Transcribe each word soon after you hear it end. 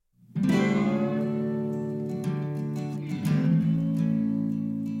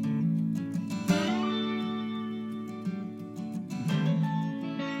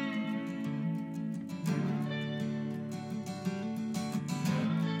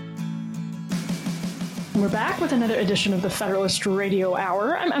We're back with another edition of the Federalist Radio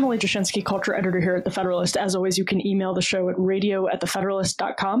Hour. I'm Emily Jashinsky, culture editor here at The Federalist. As always, you can email the show at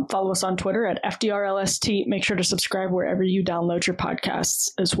radio@thefederalist.com. Follow us on Twitter at FDRLST. Make sure to subscribe wherever you download your podcasts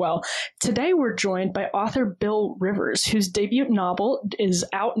as well. Today, we're joined by author Bill Rivers, whose debut novel is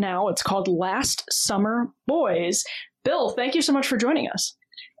out now. It's called Last Summer Boys. Bill, thank you so much for joining us.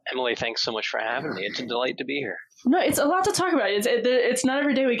 Emily, thanks so much for having me. It's a delight to be here. No, it's a lot to talk about. It's not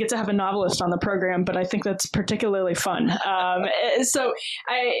every day we get to have a novelist on the program, but I think that's particularly fun. The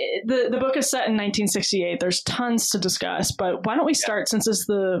book is set in 1968. There's tons to discuss, but why don't we start, since it's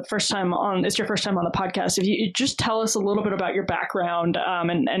your first time on the podcast, if you just tell us a little bit about your background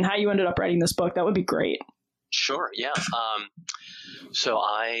and how you ended up writing this book, that would be great. Sure, yeah. So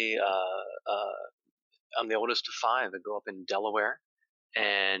I'm the oldest of five. I grew up in Delaware,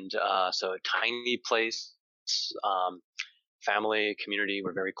 and so a tiny place. Family, community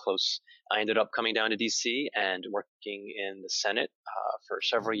were very close. I ended up coming down to DC and working in the Senate for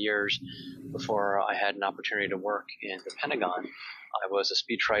several years before I had an opportunity to work in the Pentagon. I was a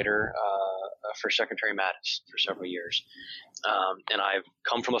speechwriter for Secretary Mattis for several years. And I've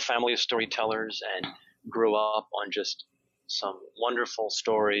come from a family of storytellers and grew up on just some wonderful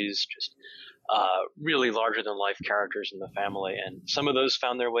stories, just really larger than life characters in the family. And some of those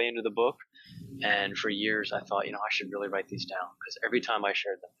found their way into the book. And for years, I thought, I should really write these down because every time I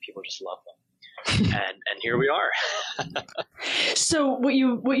shared them, people just love them. and here we are. So what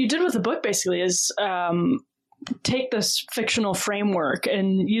you did with the book basically is take this fictional framework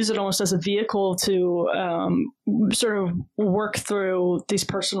and use it almost as a vehicle to sort of work through these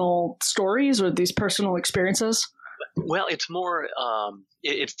personal stories or these personal experiences. Well, it's more.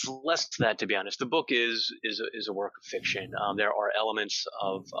 It's less that, to be honest. The book is a work of fiction. There are elements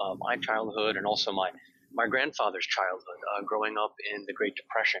of my childhood and also my grandfather's childhood, growing up in the Great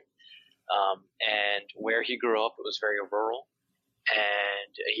Depression, and where he grew up, it was very rural,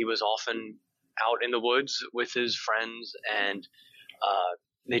 and he was often out in the woods with his friends, and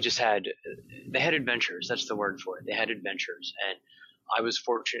they had adventures. That's the word for it. They had adventures, and I was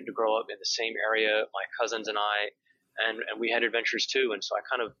fortunate to grow up in the same area. My cousins and I. And we had adventures too, and so I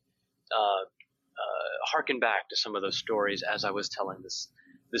kind of harkened back to some of those stories as I was telling this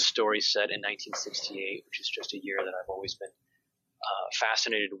story set in 1968, which is just a year that I've always been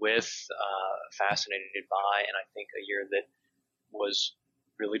fascinated with, fascinated by, and I think a year that was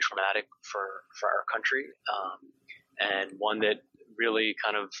really traumatic for our country, and one that really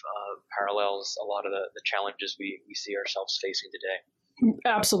kind of parallels a lot of the challenges we see ourselves facing today.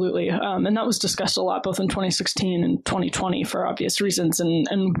 Absolutely. And that was discussed a lot, both in 2016 and 2020 for obvious reasons. And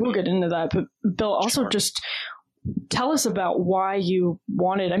we'll get into that. But Bill, also just tell us about why you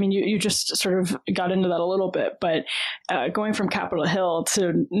wanted, you just sort of got into that a little bit, but going from Capitol Hill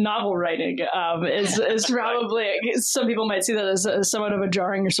to novel writing is probably, some people might see that as somewhat of a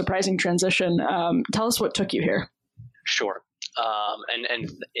jarring or surprising transition. Tell us what took you here. Sure. And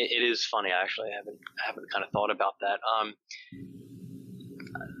it is funny, actually. I haven't kind of thought about that.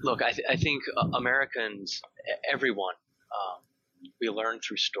 Look, I think Americans, everyone, we learn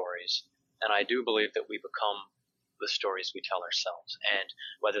through stories. And I do believe that we become the stories we tell ourselves. And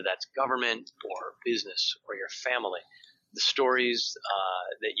whether that's government or business or your family, the stories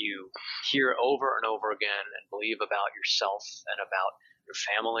that you hear over and over again and believe about yourself and about your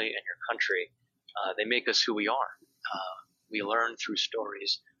family and your country, they make us who we are. We learn through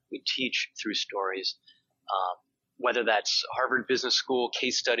stories. We teach through stories. Whether that's Harvard Business School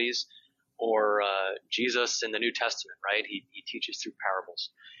case studies or Jesus in the New Testament, right? He teaches through parables.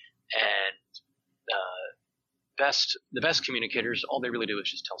 And the best communicators, all they really do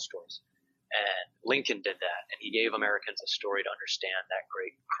is just tell stories. And Lincoln did that, and he gave Americans a story to understand that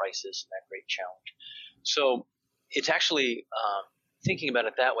great crisis and that great challenge. So it's actually, thinking about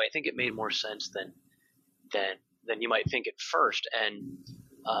it that way, I think it made more sense than you might think at first. And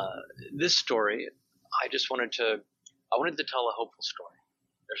this story, I wanted to tell a hopeful story.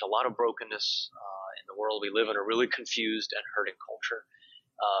 There's a lot of brokenness in the world. We live in a really confused and hurting culture.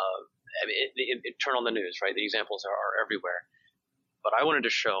 Turn on the news, right? The examples are everywhere. But I wanted to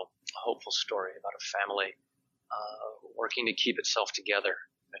show a hopeful story about a family working to keep itself together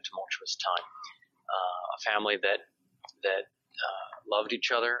in a tumultuous time. A family that loved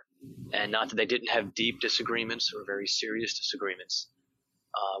each other, and not that they didn't have deep disagreements or very serious disagreements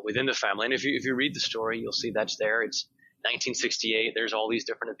within the family. And if you read the story, you'll see that's there. It's 1968. There's all these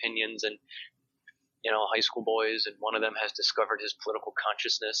different opinions, and high school boys, and one of them has discovered his political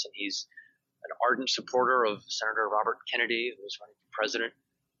consciousness, and he's an ardent supporter of Senator Robert Kennedy, who was running for president,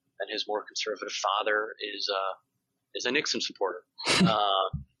 and his more conservative father is a Nixon supporter.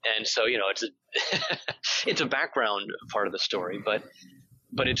 And so, it's it's a background part of the story, but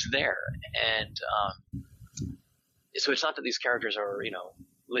it's there. And so it's not that these characters are,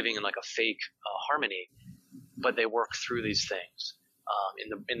 living in like a fake harmony, but they work through these things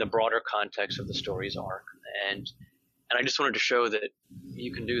in the broader context of the story's arc. And I just wanted to show that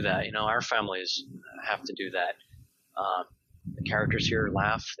you can do that. Our families have to do that. The characters here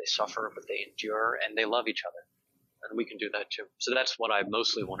laugh, they suffer, but they endure, and they love each other. And we can do that too. So that's what I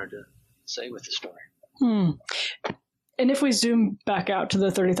mostly wanted to say with the story. And if we zoom back out to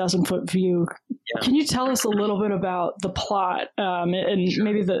the 30,000 foot view, can you tell us a little bit about the plot and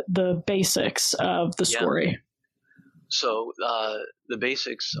maybe the basics of the story? So the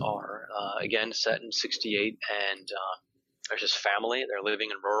basics are, again, set in 68, and there's this family. They're living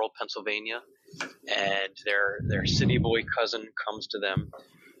in rural Pennsylvania, and their city boy cousin comes to them.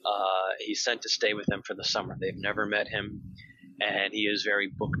 He's sent to stay with them for the summer. They've never met him, and he is very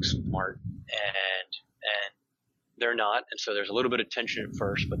book smart, and they're not. And so there's a little bit of tension at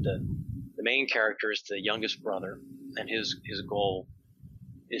first, but the main character is the youngest brother, and his goal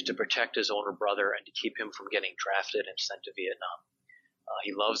is to protect his older brother and to keep him from getting drafted and sent to Vietnam.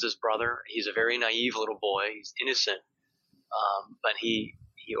 He loves his brother. He's a very naive little boy. He's innocent, but he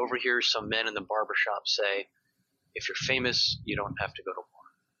overhears some men in the barbershop say, if you're famous, you don't have to go to war.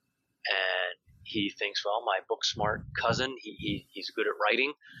 And he thinks, well, my book smart cousin, he's good at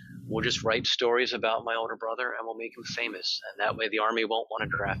writing. We'll just write stories about my older brother and we'll make him famous. And that way the army won't want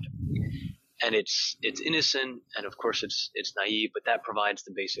to draft him. And it's innocent, and of course it's naive, but that provides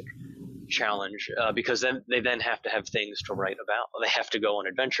the basic challenge because then they have to have things to write about. They have to go on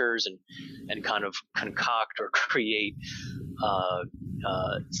adventures and kind of concoct or create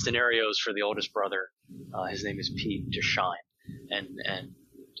scenarios for the oldest brother. His name is Pete, to shine,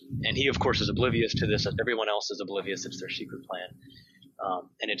 and he of course is oblivious to this, as everyone else is oblivious. It's their secret plan,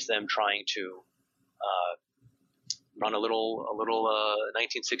 and it's them trying to run a little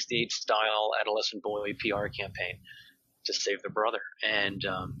 1968 style adolescent boy PR campaign to save their brother. And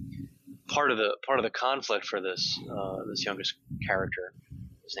part of the conflict for this youngest character,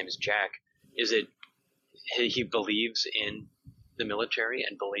 his name is Jack, is that he believes in the military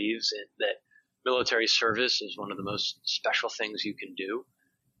and believes that military service is one of the most special things you can do,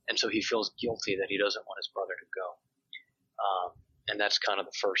 and so he feels guilty that he doesn't want his brother to go. And that's kind of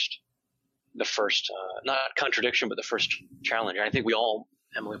the first not contradiction, but the first challenge. And I think we all,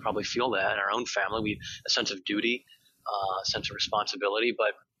 Emily, probably feel that in our own family. A sense of duty, a sense of responsibility,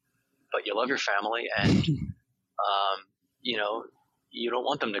 but you love your family, and you don't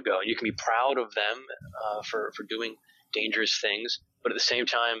want them to go. You can be proud of them for doing dangerous things, but at the same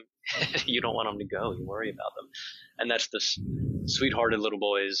time, you don't want them to go. You worry about them, and that's this sweethearted little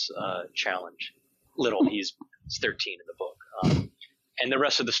boy's challenge. He's 13 in the book. And the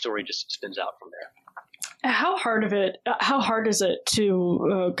rest of the story just spins out from there. How hard is it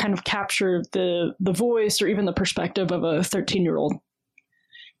to kind of capture the voice or even the perspective of a 13-year-old?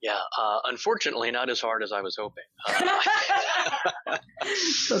 Yeah, unfortunately, not as hard as I was hoping.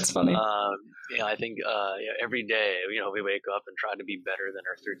 That's funny. I think every day, we wake up and try to be better than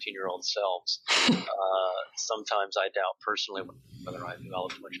our 13-year-old selves. Sometimes I doubt personally whether I've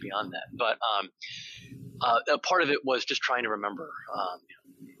developed much beyond that. But a part of it was just trying to remember,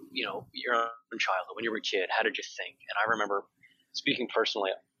 your own childhood. When you were a kid, how did you think? And I remember, speaking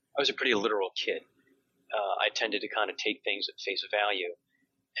personally, I was a pretty literal kid. I tended to kind of take things at face value,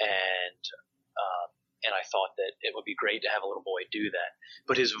 and I thought that it would be great to have a little boy do that.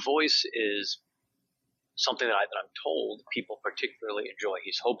 But his voice is something that I'm told people particularly enjoy.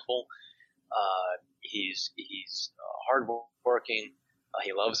 He's hopeful. He's hardworking.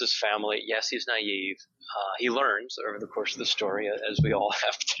 He loves his family. Yes, he's naive. He learns over the course of the story, as we all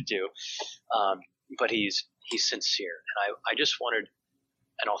have to do. But he's sincere. And I just wanted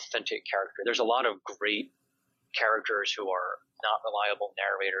an authentic character. There's a lot of great characters who are not reliable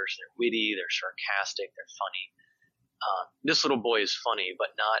narrators. They're witty, they're sarcastic, they're funny. This little boy is funny,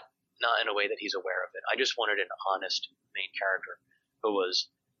 but not in a way that he's aware of it. I just wanted an honest main character who was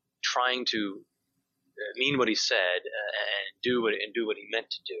trying to mean what he said and do what he meant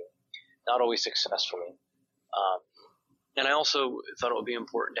to do, not always successfully. And I also thought it would be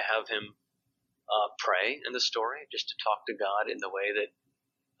important to have him pray in the story, just to talk to God in the way that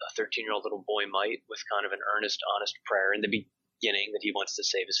a 13-year-old little boy might, with kind of an earnest, honest prayer in the beginning that he wants to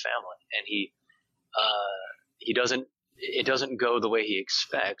save his family. And it doesn't go the way he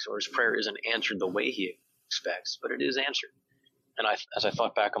expects, or his prayer isn't answered the way he expects, but it is answered. And as I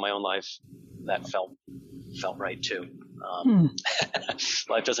thought back on my own life, that felt right too.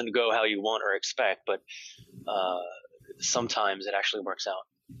 Life doesn't go how you want or expect, but sometimes it actually works out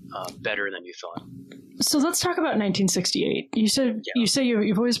better than you thought. So let's talk about 1968. You say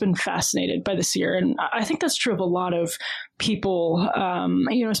you've always been fascinated by this year, and I think that's true of a lot of people.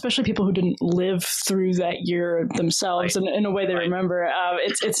 Especially people who didn't live through that year themselves, and in a way they remember.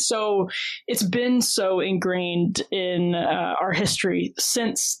 It's been so ingrained in our history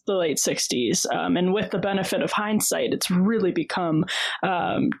since the late 60s, and with the benefit of hindsight, it's really become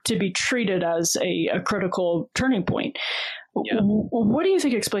to be treated as a critical turning point. Yeah. What do you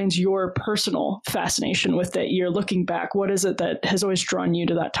think explains your personal fascination with that year? Looking back, what is it that has always drawn you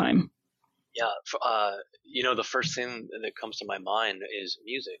to that time? Yeah, the first thing that comes to my mind is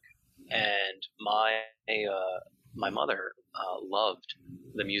music, and my mother loved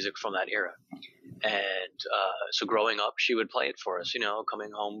the music from that era, and so growing up, she would play it for us.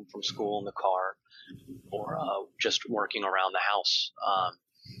 Coming home from school in the car, or just working around the house.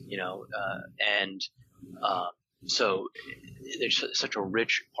 So there's such a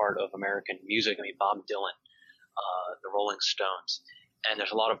rich part of American music. I mean, Bob Dylan, the Rolling Stones, and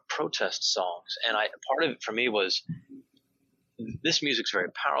there's a lot of protest songs. And part of it for me was this music's very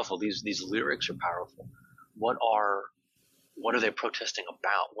powerful. These lyrics are powerful. What are they protesting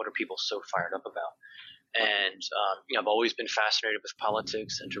about? What are people so fired up about? And I've always been fascinated with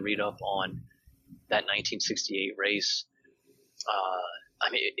politics, and to read up on that 1968 race,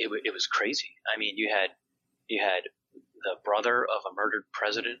 it was crazy. I mean, you had the brother of a murdered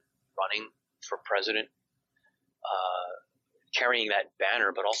president running for president, carrying that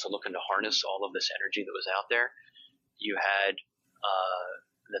banner, but also looking to harness all of this energy that was out there. You had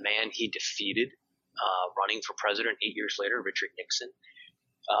the man he defeated running for president 8 years later, Richard Nixon.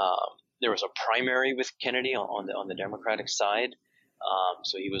 There was a primary with Kennedy on the Democratic side,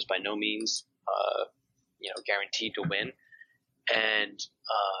 so he was by no means guaranteed to win. And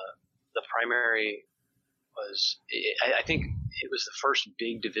the primary was, I think it was the first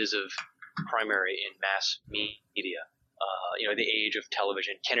big divisive primary in mass media. The age of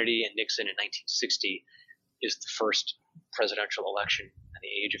television. Kennedy and Nixon in 1960 is the first presidential election in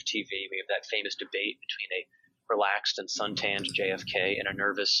the age of TV. We have that famous debate between a relaxed and suntanned JFK and a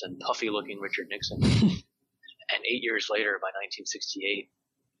nervous and puffy-looking Richard Nixon. And 8 years later, by 1968,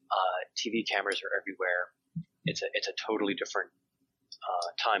 TV cameras are everywhere. It's a totally different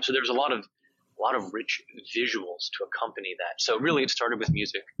time. So there's a lot of rich visuals to accompany that. So really, it started with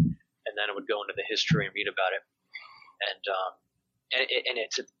music, and then I would go into the history and read about it. And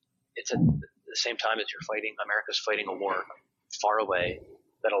it's at the same time as America's fighting a war far away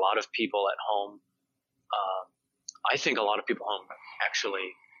that a lot of people at home, I think a lot of people home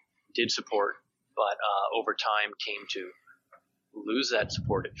actually did support, but over time came to lose that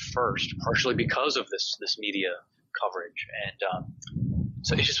support at first, partially because of this media coverage. And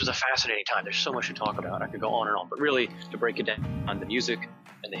so it just was a fascinating time. There's so much to talk about. I could go on and on, but really to break it down on the music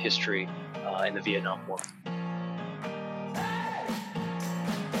and the history and the Vietnam War.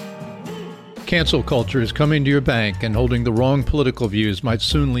 Cancel culture is coming to your bank, and holding the wrong political views might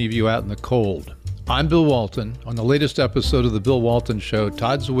soon leave you out in the cold. I'm Bill Walton. On the latest episode of The Bill Walton Show,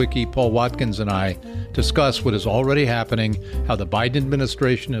 Todd Zwicky, Paul Watkins, and I discuss what is already happening, how the Biden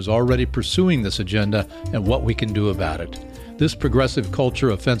administration is already pursuing this agenda, and what we can do about it. This progressive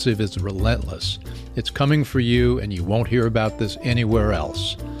culture offensive is relentless. It's coming for you, and you won't hear about this anywhere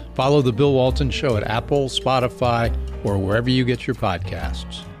else. Follow The Bill Walton Show at Apple, Spotify, or wherever you get your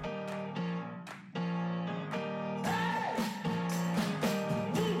podcasts.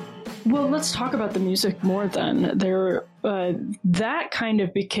 Well, let's talk about the music more then. That kind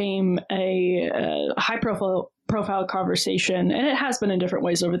of became a high-profile conversation, and it has been in different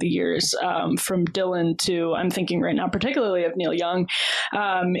ways over the years, from Dylan to, I'm thinking right now particularly of Neil Young,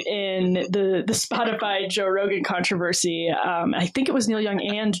 in the Spotify Joe Rogan controversy. I think it was Neil Young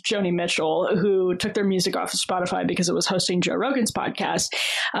and Joni Mitchell who took their music off of Spotify because it was hosting Joe Rogan's podcast.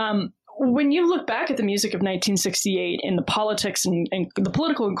 When you look back at the music of 1968 and the politics and the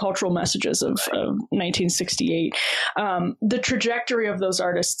political and cultural messages of 1968, the trajectory of those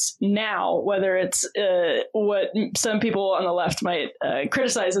artists now, whether it's what some people on the left might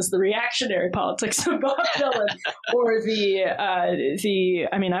criticize as the reactionary politics of Bob Dylan, or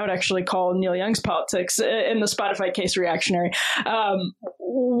I would actually call Neil Young's politics in the Spotify case reactionary.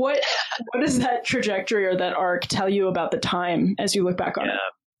 What does that trajectory or that arc tell you about the time as you look back on it?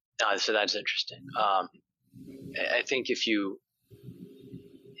 So that's interesting. I think if you,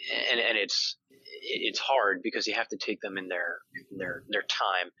 and it's hard because you have to take them in their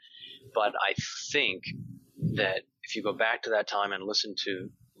time. But I think that if you go back to that time and listen to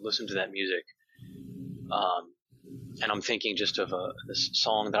that music, and I'm thinking just of this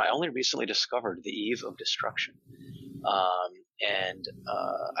song that I only recently discovered, "The Eve of Destruction," I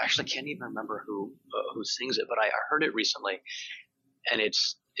actually can't even remember who sings it, but I heard it recently, and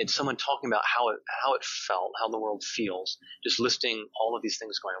it's someone talking about how it felt, how the world feels, just listing all of these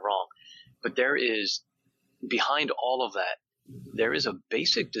things going wrong. But there is, behind all of that, there is a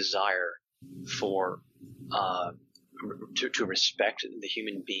basic desire for to respect the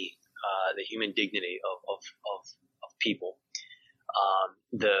human being, the human dignity of people.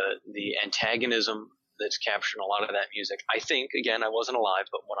 The antagonism that's captured in a lot of that music. I think, again, I wasn't alive,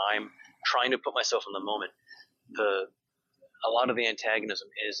 but when I'm trying to put myself in the moment, a lot of the antagonism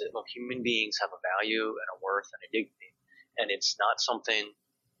is that, look, human beings have a value and a worth and a dignity, and it's not something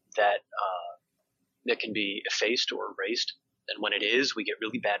that that can be effaced or erased. And when it is, we get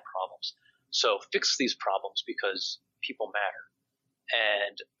really bad problems. So fix these problems because people matter.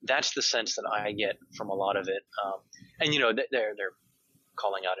 And that's the sense that I get from a lot of it. And they're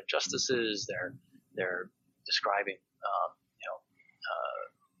calling out injustices. They're describing,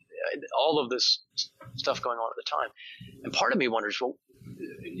 all of this stuff going on at the time. And part of me wonders, well,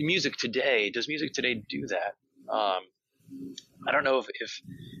 does music today do that? I don't know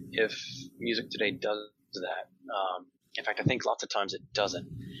if music today does that. In fact, I think lots of times it doesn't.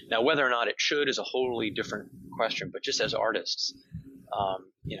 Now, whether or not it should is a wholly different question. But just as artists,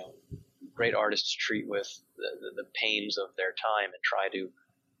 great artists treat with the pains of their time and try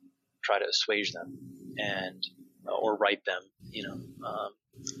to assuage them or right them.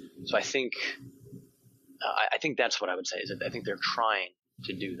 So I think that's what I would say, is that I think they're trying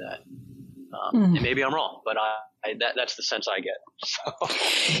to do that. And maybe I'm wrong, but that's the sense I get. So.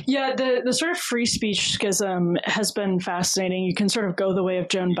 Yeah, the sort of free speech schism has been fascinating. You can sort of go the way of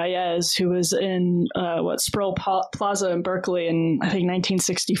Joan Baez, who was in Sproul Plaza in Berkeley in, I think,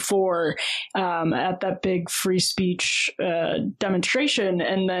 1964 at that big free speech demonstration,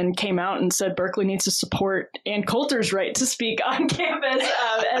 and then came out and said Berkeley needs to support Ann Coulter's right to speak on campus.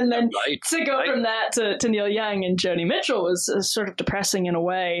 And then to go from that to Neil Young and Joni Mitchell was sort of depressing in a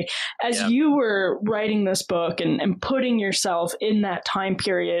way. As you were writing this book and putting yourself in that time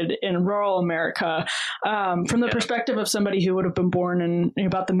period in rural America, from the perspective of somebody who would have been born in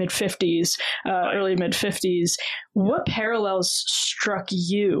about the mid-50s, early mid-50s, what parallels struck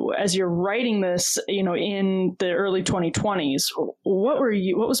you as you're writing this, in the early 2020s? What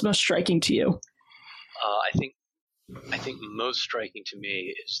was most striking to you? I think most striking to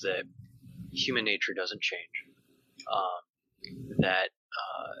me is that human nature doesn't change. That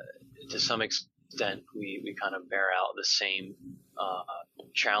to some extent we kind of bear out the same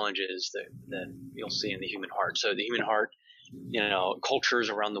challenges that you'll see in the human heart. So the human heart, cultures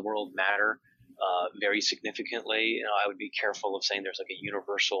around the world matter very significantly. I would be careful of saying there's like a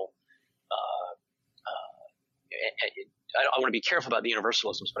universal. I want to be careful about the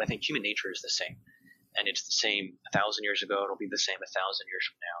universalisms, but I think human nature is the same, and it's the same 1,000 years ago. It'll be the same 1,000 years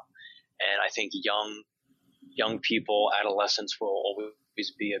from now. And I think young people, adolescents, will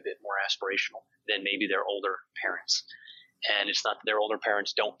always be a bit more aspirational than maybe their older parents. And it's not that their older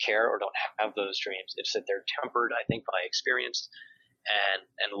parents don't care or don't have those dreams. It's that they're tempered, I think, by experience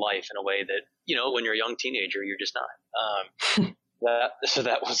and life in a way that, when you're a young teenager, you're just not. So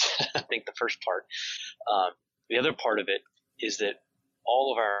that was, I think, the first part. The other part of it is that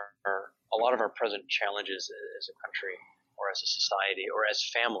a lot of our present challenges as a country or as a society or as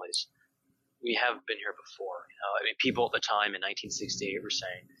families, we have been here before. People at the time in 1968 were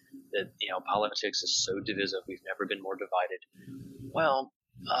saying that, politics is so divisive. We've never been more divided. Well,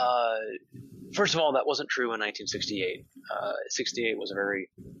 first of all, that wasn't true in 1968. 68 was a very,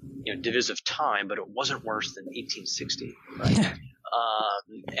 divisive time, but it wasn't worse than 1860, right?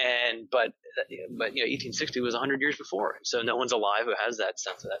 But 1860 was 100 years before. So no one's alive who has that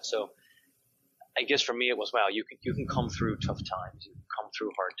sense of that. So I guess for me, it was, wow, you can come through tough times. You can come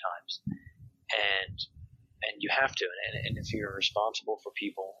through hard times. And you have to, and if you're responsible for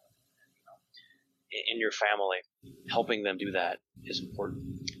people in your family, helping them do that is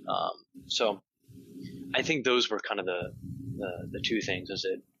important. So I think those were kind of the two things, is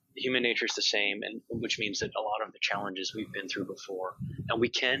that human nature is the same, and which means that a lot of the challenges we've been through before, and we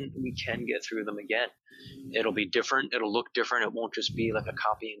can get through them again. It'll be different. It'll look different. It won't just be like a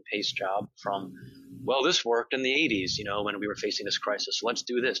copy and paste job from, well, this worked in the 80s, when we were facing this crisis. So let's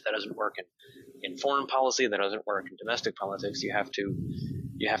do this. That doesn't work in foreign policy. That doesn't work in domestic politics. You have to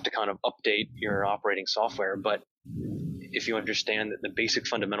kind of update your operating software. But if you understand that the basic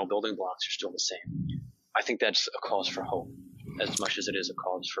fundamental building blocks are still the same, I think that's a cause for hope as much as it is a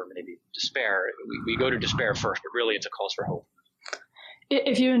cause for maybe despair. We go to despair first, but really it's a cause for hope.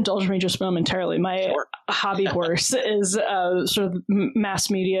 If you indulge me just momentarily, my hobby horse is sort of mass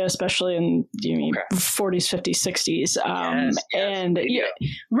media, especially in 40s, 50s, 60s. And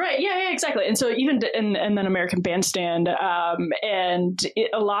exactly. And so even and then American Bandstand, and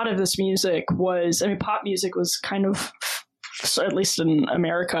a lot of this music was, pop music was kind of, so at least in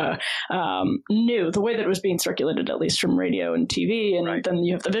America, new, the way that it was being circulated, at least from radio and TV. And then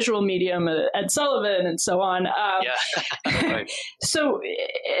you have the visual medium, Ed Sullivan, and so on. So,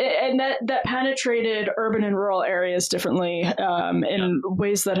 and that penetrated urban and rural areas differently in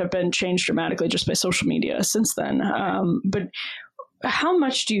ways that have been changed dramatically just by social media since then. But how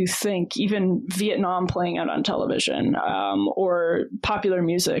much do you think even Vietnam playing out on television, or popular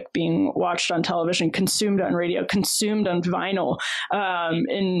music being watched on television, consumed on radio, consumed on vinyl,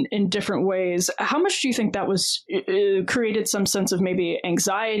 in different ways, how much do you think that was created some sense of maybe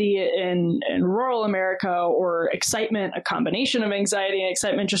anxiety in rural America, or excitement, a combination of anxiety and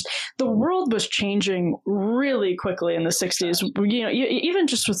excitement? Just the world was changing really quickly in the 60s. Even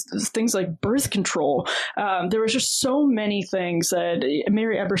just with things like birth control, there was just so many things that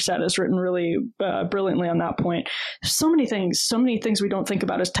Mary Eberstadt has written really brilliantly on that point. So many things we don't think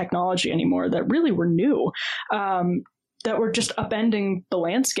about as technology anymore that really were new, that were just upending the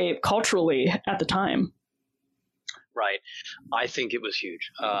landscape culturally at the time. Right. I think it was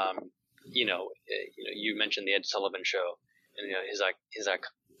huge. You mentioned the Ed Sullivan Show, and his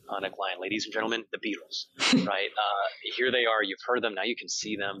iconic line, "Ladies and gentlemen, the Beatles." Right. Here they are. You've heard them. Now you can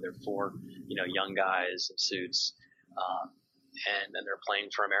see them. They're four, young guys in suits. And they're playing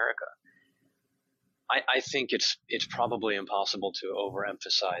for America. I think it's probably impossible to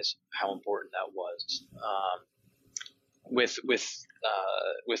overemphasize how important that was.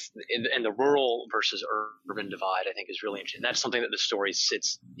 And the rural versus urban divide, I think, is really interesting. That's something that the story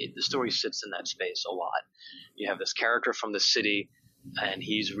sits in that space a lot. You have this character from the city, and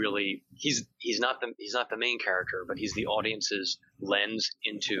he's not the main character, but he's the audience's lens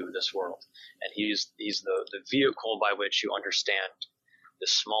into this world, and he's the vehicle by which you understand the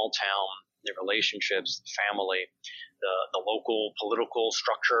small town, the relationships, the family, the local political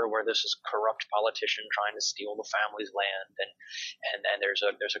structure where this is a corrupt politician trying to steal the family's land, and there's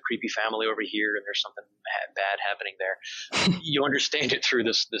a creepy family over here, and there's something bad happening there. You understand it through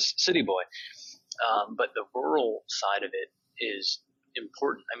this city boy, but the rural side of it is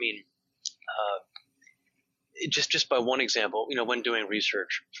important. Just by one example, when doing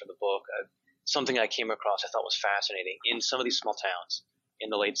research for the book, something I came across I thought was fascinating. In some of these small towns in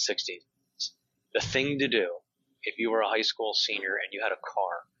the late 60s, the thing to do if you were a high school senior and you had a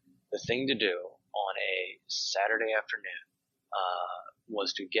car, the thing to do on a Saturday afternoon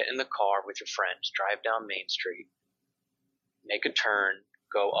was to get in the car with your friends, drive down Main Street, make a turn,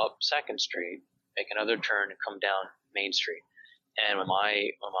 go up 2nd Street, make another turn, and come down Main Street. And when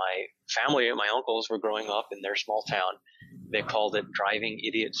my family and my uncles were growing up in their small town, they called it driving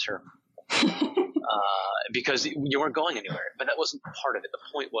idiot circle, because you weren't going anywhere. But that wasn't part of it. The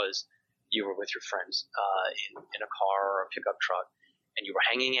point was you were with your friends in a car or a pickup truck, and you were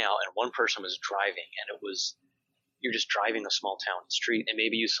hanging out, and one person was driving, and you're just driving a small town street, and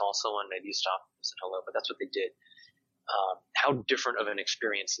maybe you saw someone, maybe you stopped and said hello, but that's what they did. How different of an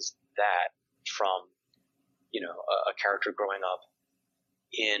experience is that from a character growing up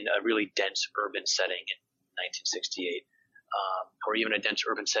in a really dense urban setting in 1968, or even a dense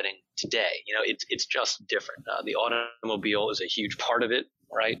urban setting today. It's just different. The automobile is a huge part of it,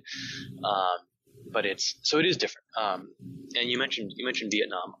 right? But it is different. And you mentioned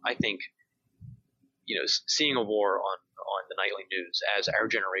Vietnam. I think, seeing a war on the nightly news, as our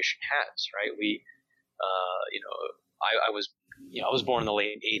generation has, right? I was born in the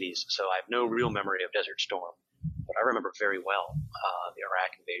late 80s, so I have no real memory of Desert Storm, but I remember very well the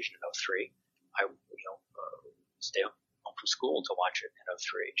Iraq invasion in 2003. I stayed home from school to watch it in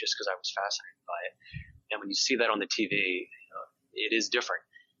 2003 just because I was fascinated by it. And when you see that on the TV, it is different.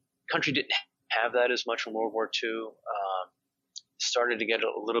 Country didn't have that as much in World War II. Started to get it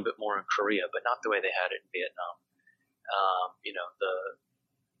a little bit more in Korea, but not the way they had it in Vietnam.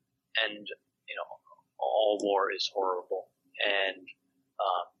 All war is horrible, and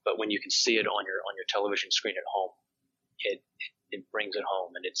but when you can see it on your television screen at home, it brings it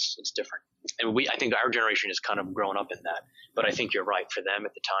home, and it's different. And I think our generation has kind of grown up in that. But I think you're right. For them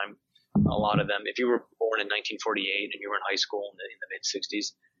at the time, a lot of them, if you were born in 1948 and you were in high school in the mid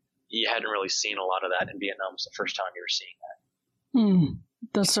 60s, you hadn't really seen a lot of that, and Vietnam was the first time you were seeing that.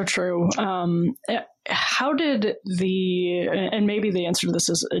 That's so true. How did and maybe the answer to this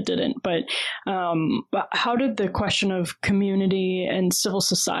is it didn't, but how did the question of community and civil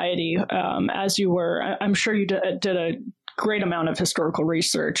society, as you were, I'm sure you did a great amount of historical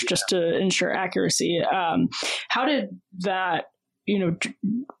research just to ensure accuracy. How did that,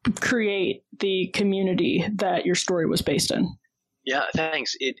 create the community that your story was based in? Yeah,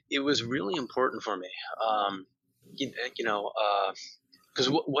 thanks. It was really important for me. Because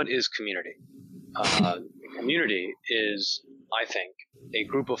what is community? Community is, I think, a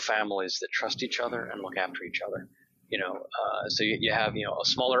group of families that trust each other and look after each other. So you have a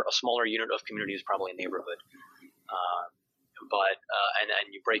smaller unit of community is probably a neighborhood,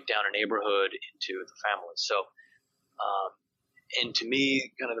 and you break down a neighborhood into the families. So, and to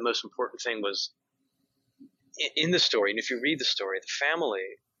me, kind of the most important thing was in the story. And if you read the story, the family,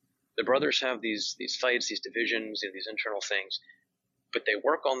 the brothers have these fights, these divisions, these internal things, but they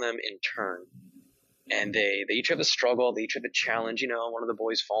work on them in turn. And they each have a struggle. They each have a challenge. One of the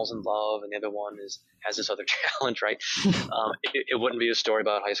boys falls in love, and the other one has this other challenge, right? It wouldn't be a story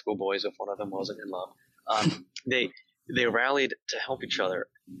about high school boys if one of them wasn't in love. They rallied to help each other,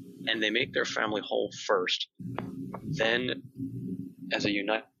 and they make their family whole first. Then, as a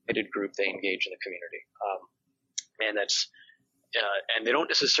united group, they engage in the community, and they don't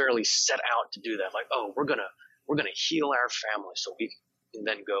necessarily set out to do that. Like, oh, we're gonna heal our family so we can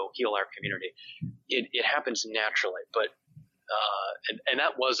then go heal our community. It happens naturally, but and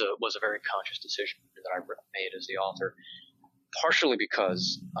that was a very conscious decision that I made as the author, partially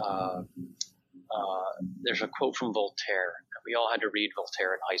because there's a quote from Voltaire. We all had to read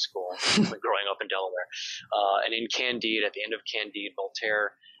Voltaire in high school growing up in Delaware, and in Candide, at the end of Candide,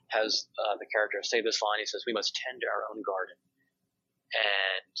 Voltaire has the character say this line. He says, "We must tend our own garden,"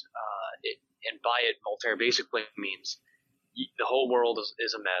 and by it, Voltaire basically means the whole world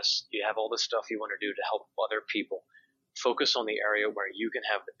is a mess. You have all this stuff you want to do to help other people. Focus on the area where you can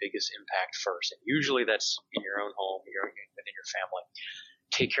have the biggest impact first. And usually that's in your own home, within your family.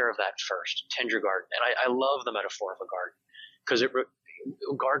 Take care of that first. Tend your garden. And I love the metaphor of a garden because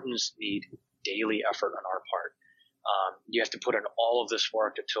gardens need daily effort on our part. You have to put in all of this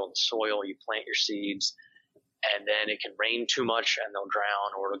work to till the soil. You plant your seeds, and then it can rain too much and they'll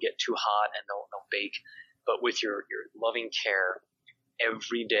drown, or it'll get too hot and they'll bake. But with your loving care,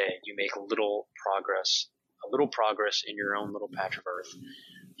 every day you make a little progress in your own little patch of earth.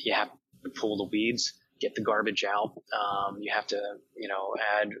 You have to pull the weeds, get the garbage out. You have to,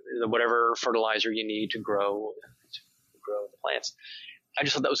 add whatever fertilizer you need to grow the plants. I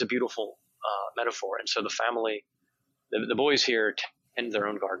just thought that was a beautiful metaphor. And so the family, the boys here tend their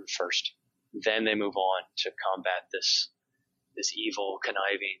own garden first. Then they move on to combat this evil,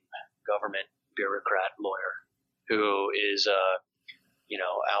 conniving government bureaucrat lawyer who is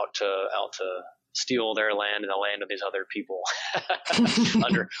out to steal their land and the land of these other people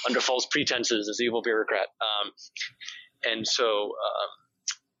under false pretenses, this evil bureaucrat. And so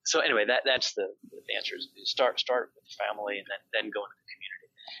anyway, that's the answer is start with the family and then go into the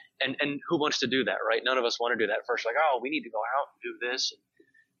community. And who wants to do that, right? None of us want to do that first, like, oh, we need to go out and do this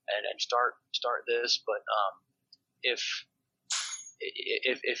and start this. But if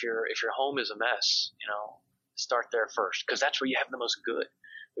your home is a mess, start there first, because that's where you have the most good.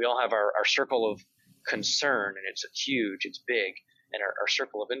 We all have our circle of concern, and it's huge, it's big, and our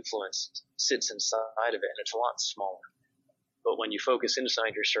circle of influence sits inside of it, and it's a lot smaller. But when you focus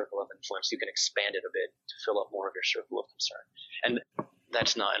inside your circle of influence, you can expand it a bit to fill up more of your circle of concern. And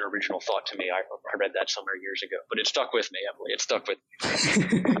that's not an original thought to me. I read that somewhere years ago, but it stuck with me, Emily. It stuck with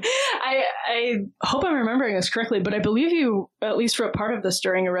me. I hope I'm remembering this correctly, but I believe you at least wrote part of this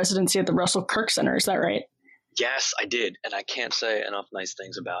during a residency at the Russell Kirk Center. Is that right? Yes, I did. And I can't say enough nice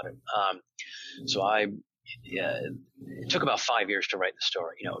things about it. It took about 5 years to write the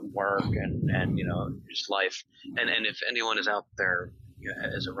story, work and just life. And if anyone is out there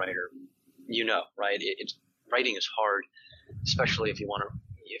as a writer, right? It's writing is hard, especially if you want to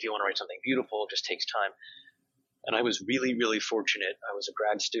write something beautiful. It just takes time. And I was really, really fortunate. I was a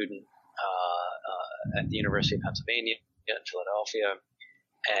grad student at the University of Pennsylvania in Philadelphia,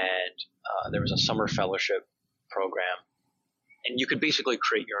 and there was a summer fellowship program, and you could basically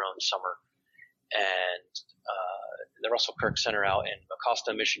create your own summer. And the Russell Kirk Center out in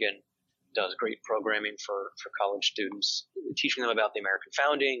Mecosta, Michigan, does great programming for college students, teaching them about the American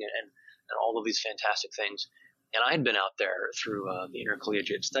founding and all of these fantastic things. And I had been out there through the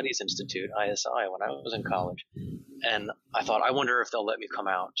Intercollegiate Studies Institute, ISI, when I was in college. And I thought, I wonder if they'll let me come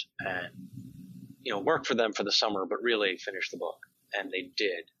out and, work for them for the summer, but really finish the book. And they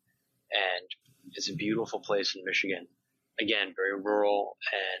did. And it's a beautiful place in Michigan. Again, very rural,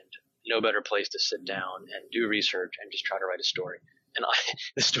 and no better place to sit down and do research and just try to write a story. And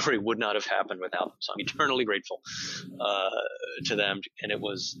the story would not have happened without them. So I'm eternally grateful to them. And it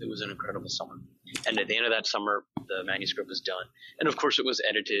was an incredible summer. And at the end of that summer, the manuscript was done. And of course, it was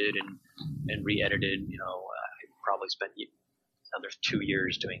edited and re-edited. I probably spent another 2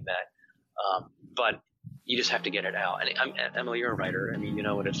 years doing that. But you just have to get it out. And Emily, you're a writer. I mean, you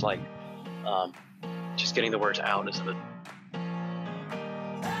know what it's like. Just getting the words out is the.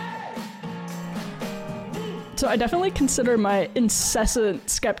 So I definitely consider my incessant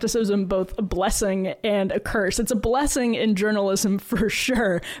skepticism both a blessing and a curse. It's a blessing in journalism for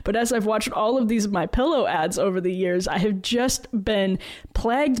sure, but as I've watched all of these MyPillow ads over the years, I have just been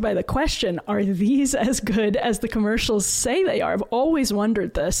plagued by the question, are these as good as the commercials say they are? I've always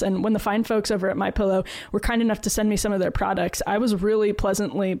wondered this, and when the fine folks over at MyPillow were kind enough to send me some of their products, I was really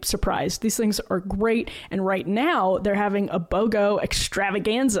pleasantly surprised. These things are great, and right now they're having a BOGO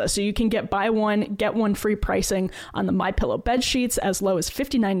extravaganza, so you can get buy one, get one free pricing on the MyPillow bed sheets as low as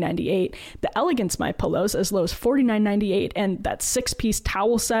 $59.98, the Elegance MyPillows as low as $49.98, and that 6-piece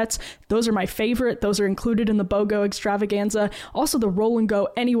towel sets. Those are my favorite. Those are included in the BOGO extravaganza. Also, the Roll and Go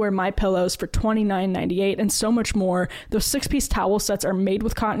Anywhere MyPillows for $29.98, and so much more. Those 6-piece towel sets are made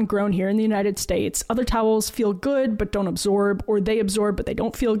with cotton grown here in the United States. Other towels feel good but don't absorb, or they absorb but they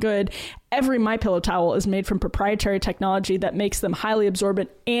don't feel good. Every MyPillow towel is made from proprietary technology that makes them highly absorbent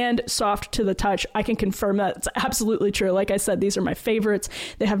and soft to the touch. I can confirm that. It's absolutely true. Like I said, these are my favorites.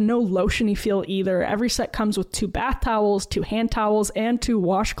 They have no lotiony feel either. Every set comes with 2 bath towels, 2 hand towels, and 2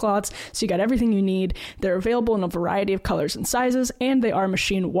 washcloths. So you got everything you need. They're available in a variety of colors and sizes, and they are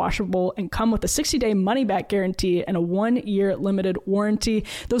machine washable and come with a 60-day money-back guarantee and a 1-year limited warranty.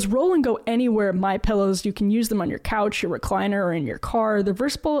 Those Roll and Go Anywhere MyPillows, you can use them on your couch, your recliner, or in your car. They're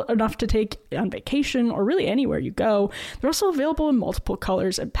versatile enough to take on vacation or really anywhere you go. They're also available in multiple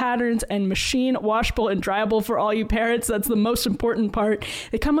colors and patterns, and machine washable and dryable for all you parents. That's the most important part.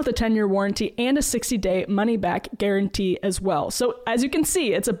 They come with a 10-year warranty and a 60-day money-back guarantee as well. So as you can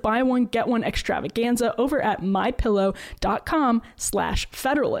see, it's a buy one, get one extravaganza over at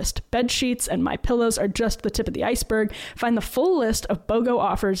mypillow.com/Federalist. Bed sheets and MyPillows are just the tip of the iceberg. Find the full list of BOGO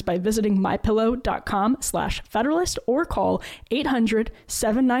offers by visiting mypillow.com/Federalist or call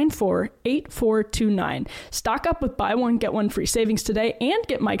 800-794-8429. Stock up with buy one, get one free savings today and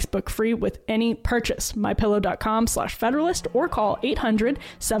get Mike's book free with any purchase. mypillow.com/Federalist or call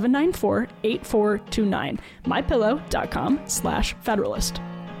 800-794-8429. mypillow.com/Federalist.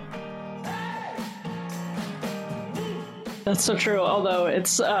 That's so true. Although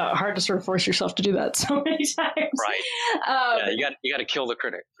it's hard to sort of force yourself to do that so many times. Right. Yeah, you got to kill the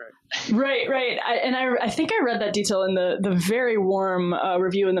critic. Right. Right. I think I read that detail in the very warm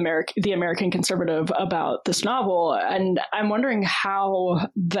review in the American Conservative about this novel, and I'm wondering how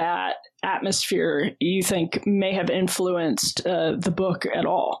that atmosphere you think may have influenced the book at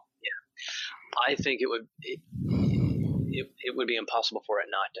all. Yeah, I think it would be impossible for it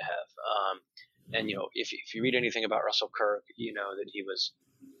not to have. And, if you read anything about Russell Kirk, you know that he was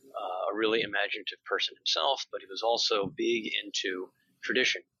a really imaginative person himself, but he was also big into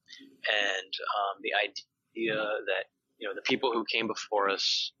tradition and the idea that, the people who came before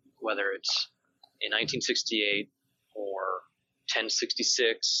us, whether it's in 1968 or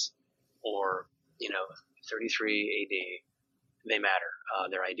 1066 or, 33 AD, they matter.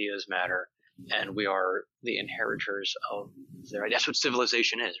 Their ideas matter. And we are the inheritors of their ideas. That's what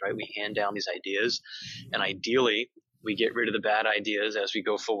civilization is, right? We hand down these ideas, and ideally we get rid of the bad ideas as we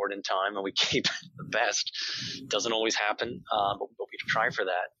go forward in time, and we keep the best. Doesn't always happen, but we try for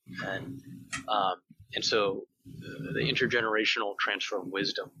that. And so the intergenerational transfer of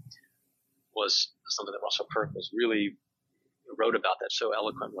wisdom was something that Russell Kirk really wrote about that so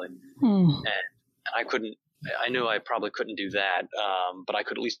eloquently. And I knew I probably couldn't do that, but I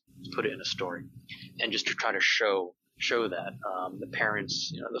could at least put it in a story and just to try to show that the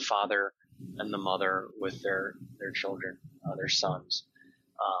parents, the father and the mother with their children, their sons,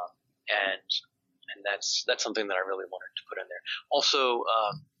 and that's something that I really wanted to put in there. Also,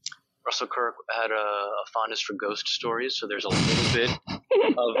 Russell Kirk had a fondness for ghost stories, so there's a little bit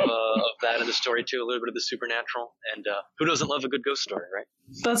of that in the story too, a little bit of the supernatural, and who doesn't love a good ghost story, right?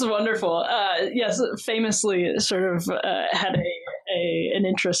 That's wonderful. Yes, famously sort of had an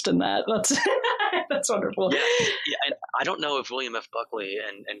interest in that. That's wonderful. Yeah, and I don't know if William F. Buckley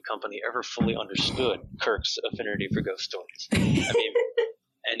and company ever fully understood Kirk's affinity for ghost stories. I mean,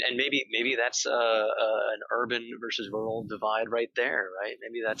 and maybe that's an urban versus rural divide right there, right?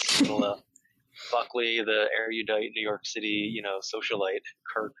 Maybe that's little Buckley, the erudite New York City, socialite,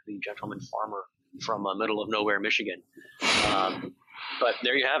 Kirk, the gentleman farmer from middle of nowhere, Michigan. But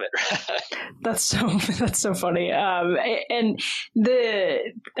there you have it. That's so funny. And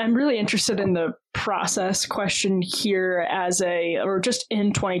I'm really interested in the process question here or just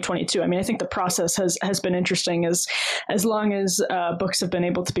in 2022. I mean, I think the process has been interesting as long as books have been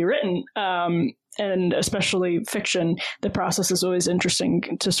able to be written. And especially fiction, the process is always interesting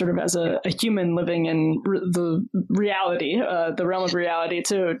to sort of as a human living in the reality, the realm of reality,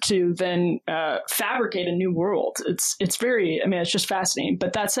 to then fabricate a new world. It's very, I mean, it's just fascinating.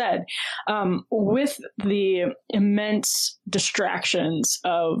 But that said, with the immense distractions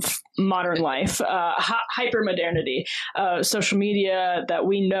of modern life, hypermodernity, social media that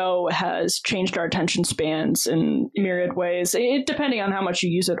we know has changed our attention spans in myriad ways, depending on how much you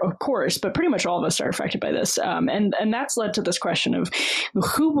use it, of course, but pretty much all of us are affected by this. And that's led to this question of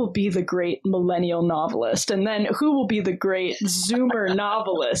who will be the great millennial novelist, and then who will be the great Zoomer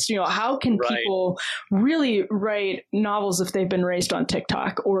novelist? You know, how can people really write novels if they've been raised on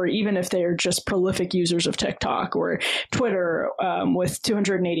TikTok, or even if they are just prolific users of TikTok or Twitter with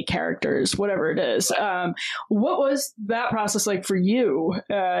 280 characters, whatever it is. What was that process like for you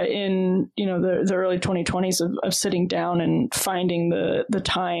in the early 2020s of sitting down and finding the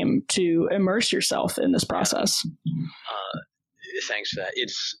time to immerse yourself in this process? Thanks for that.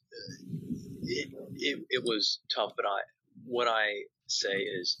 It was tough, but what I say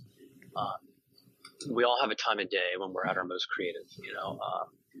is we all have a time of day when we're at our most creative.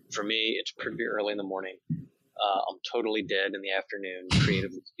 For me, it's pretty early in the morning. I'm totally dead in the afternoon,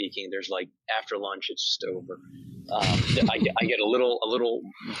 creatively speaking. There's like after lunch, it's just over. I get a little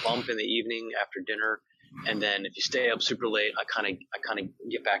bump in the evening after dinner, and then if you stay up super late, I kind of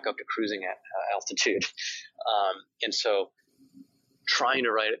get back up to cruising at altitude. And so, trying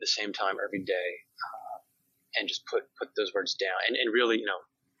to write at the same time every day, and just put those words down, and really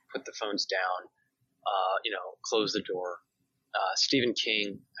put the phones down, close the door. Stephen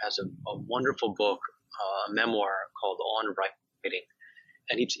King has a wonderful book. A memoir called On Writing,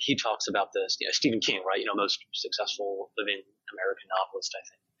 and he talks about this. Stephen King, right? Most successful living American novelist, I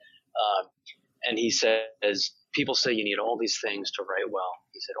think. And he says, people say you need all these things to write well.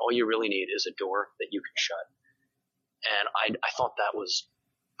 He said, all you really need is a door that you can shut. And I thought that was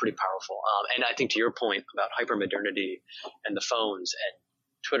pretty powerful. And I think to your point about hypermodernity and the phones and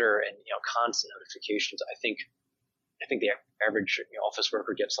Twitter and constant notifications, I think the average office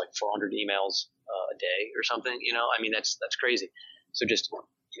worker gets like 400 emails a day or something. I mean, that's crazy. So just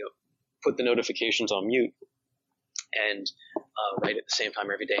put the notifications on mute and write at the same time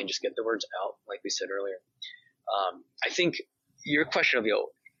every day and just get the words out, like we said earlier. I think your question of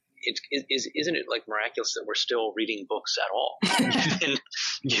isn't it like miraculous that we're still reading books at all,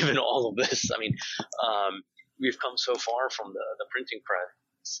 given all of this? I mean, we've come so far from the printing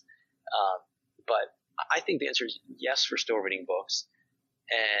press, but I think the answer is yes, we're still reading books.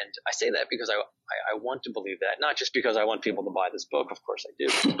 And I say that because I want to believe that, not just because I want people to buy this book, of course I do,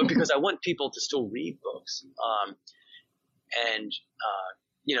 but because I want people to still read books.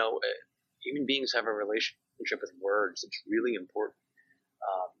 Human beings have a relationship with words. It's really important.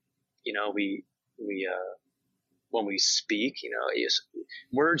 When we speak,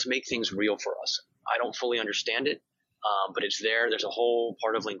 words make things real for us. I don't fully understand it. But it's there. There's a whole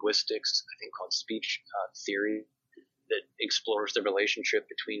part of linguistics, I think, called speech theory, that explores the relationship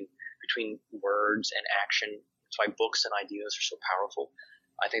between words and action. That's why books and ideas are so powerful.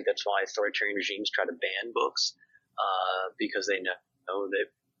 I think that's why authoritarian regimes try to ban books, because they know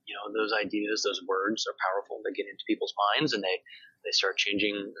that those ideas, those words are powerful. They get into people's minds, and they start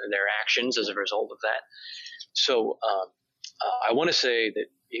changing their actions as a result of that. So I want to say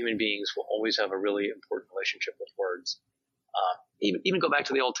that human beings will always have a really important relationship with words. Even go back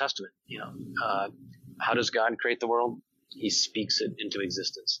to the Old Testament. How does God create the world? He speaks it into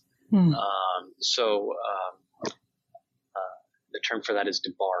existence. The term for that is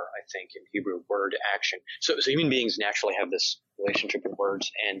debar, I think, in Hebrew, word action. So human beings naturally have this relationship with words,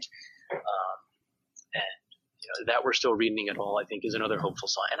 and that we're still reading it all, I think, is another hopeful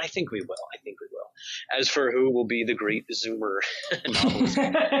sign. And I think we will. As for who will be the great Zoomer novelist,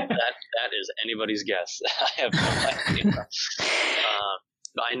 that is anybody's guess. I have no idea.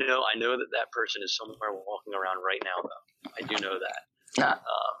 I know that person is somewhere walking around right now, though. I do know that.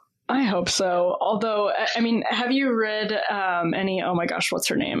 I hope so. Although, I mean, have you read any, oh my gosh, what's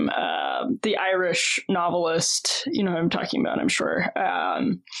her name? The Irish novelist, you know who I'm talking about, I'm sure.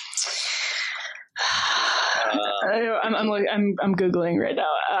 I'm Googling right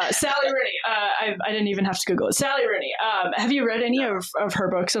now. Sally Rooney. I didn't even have to Google it. Sally Rooney. Have you read any of her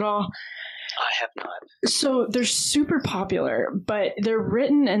books at all? I have not. So they're super popular, but they're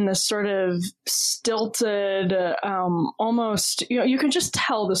written in this sort of stilted, almost, you can just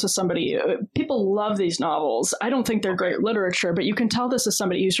tell this is somebody, people love these novels. I don't think they're great literature, but you can tell this is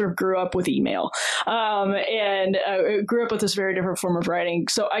somebody who sort of grew up with email and grew up with this very different form of writing.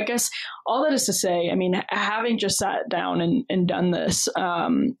 So I guess all that is to say, I mean, having just sat down and done this,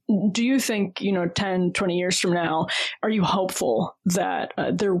 do you think, 10, 20 years from now, are you hopeful that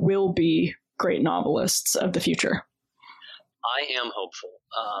there will be great novelists of the future? I am hopeful,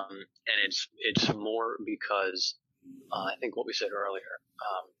 and it's more because I think what we said earlier,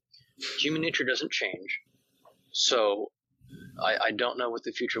 human nature doesn't change. So I don't know what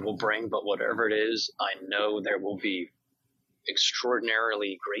the future will bring, but whatever it is, I know there will be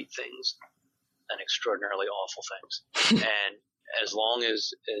extraordinarily great things and extraordinarily awful things. And as long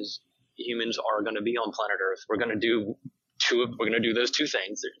as humans are going to be on planet Earth, we're going to do those two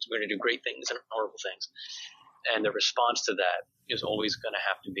things. We're going to do great things and horrible things. And the response to that is always going to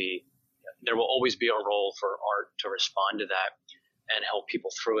have to be, there will always be a role for art to respond to that and help people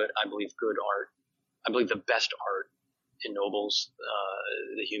through it. I believe good art, I believe the best art ennobles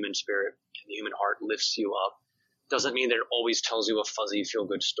the human spirit, and the human heart lifts you up. Doesn't mean that it always tells you a fuzzy,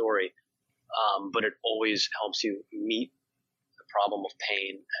 feel-good story, but it always helps you meet the problem of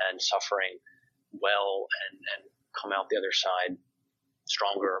pain and suffering well and come out the other side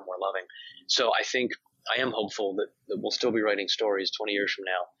stronger and more loving. So I think I am hopeful that we'll still be writing stories 20 years from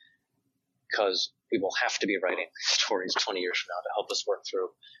now, because we will have to be writing stories 20 years from now to help us work through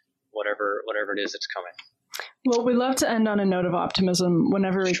whatever it is that's coming. Well, we love to end on a note of optimism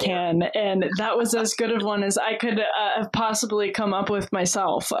whenever we can, and that was as good of one as I could have possibly come up with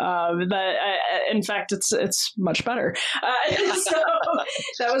myself. In fact, it's much better. So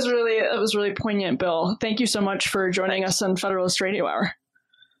that was really poignant, Bill. Thank you so much for joining us on Federalist Radio Hour.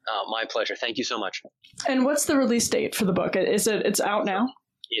 My pleasure. Thank you so much. And what's the release date for the book? It's out now?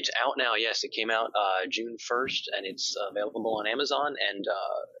 It's out now. Yes, it came out June 1st, and it's available on Amazon, and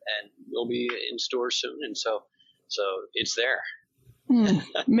will be in stores soon. And so it's there.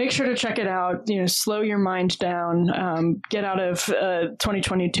 Make sure to check it out. Slow your mind down. Get out of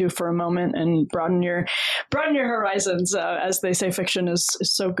 2022 for a moment and broaden your horizons. As they say, fiction is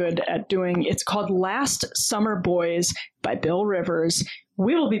so good at doing. It's called Last Summer Boys by Bill Rivers.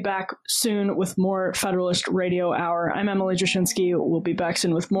 We will be back soon with more Federalist Radio Hour. I'm Emily Jashinsky. We'll be back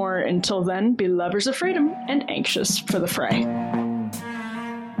soon with more. Until then, be lovers of freedom and anxious for the fray.